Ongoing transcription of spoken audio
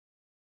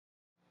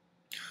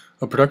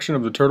A production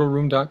of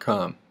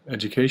theTurtleRoom.com.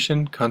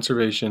 Education,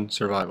 conservation,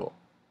 survival.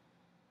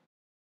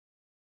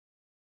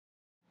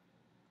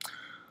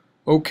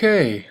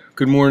 Okay,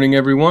 good morning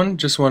everyone.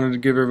 Just wanted to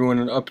give everyone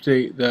an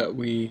update that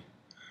we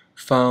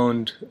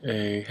found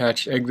a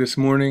hatched egg this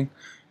morning,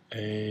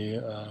 a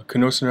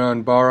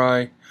Kinosternon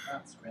baurii,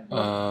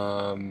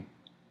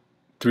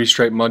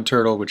 three-striped mud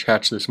turtle which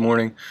hatched this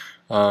morning.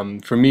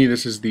 For me,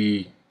 this is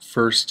the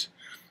first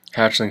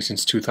hatchling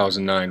since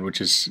 2009,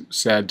 which is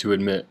sad to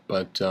admit,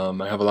 but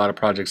I have a lot of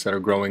projects that are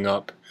growing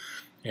up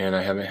and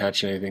I haven't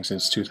hatched anything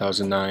since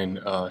 2009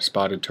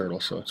 spotted turtle,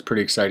 so it's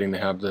pretty exciting to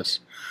have this.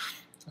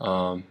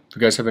 If you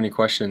guys have any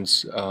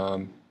questions,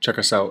 check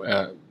us out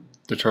at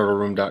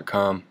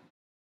theTurtleRoom.com.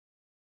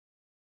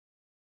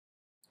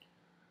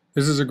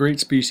 This is a great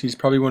species,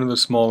 probably one of the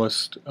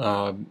smallest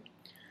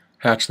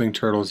hatchling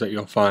turtles that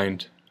you'll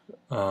find,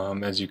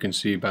 as you can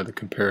see by the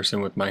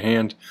comparison with my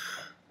hand.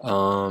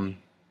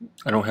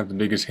 I don't have the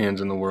biggest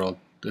hands in the world.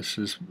 This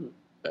is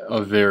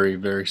a very,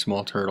 very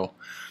small turtle.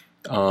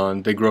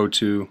 They grow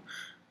to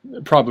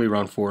probably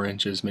around 4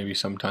 inches, maybe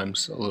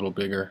sometimes a little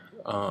bigger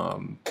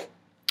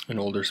in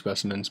older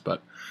specimens,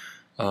 but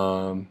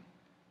hope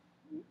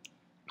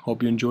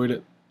you enjoyed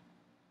it.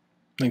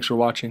 Thanks for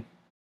watching.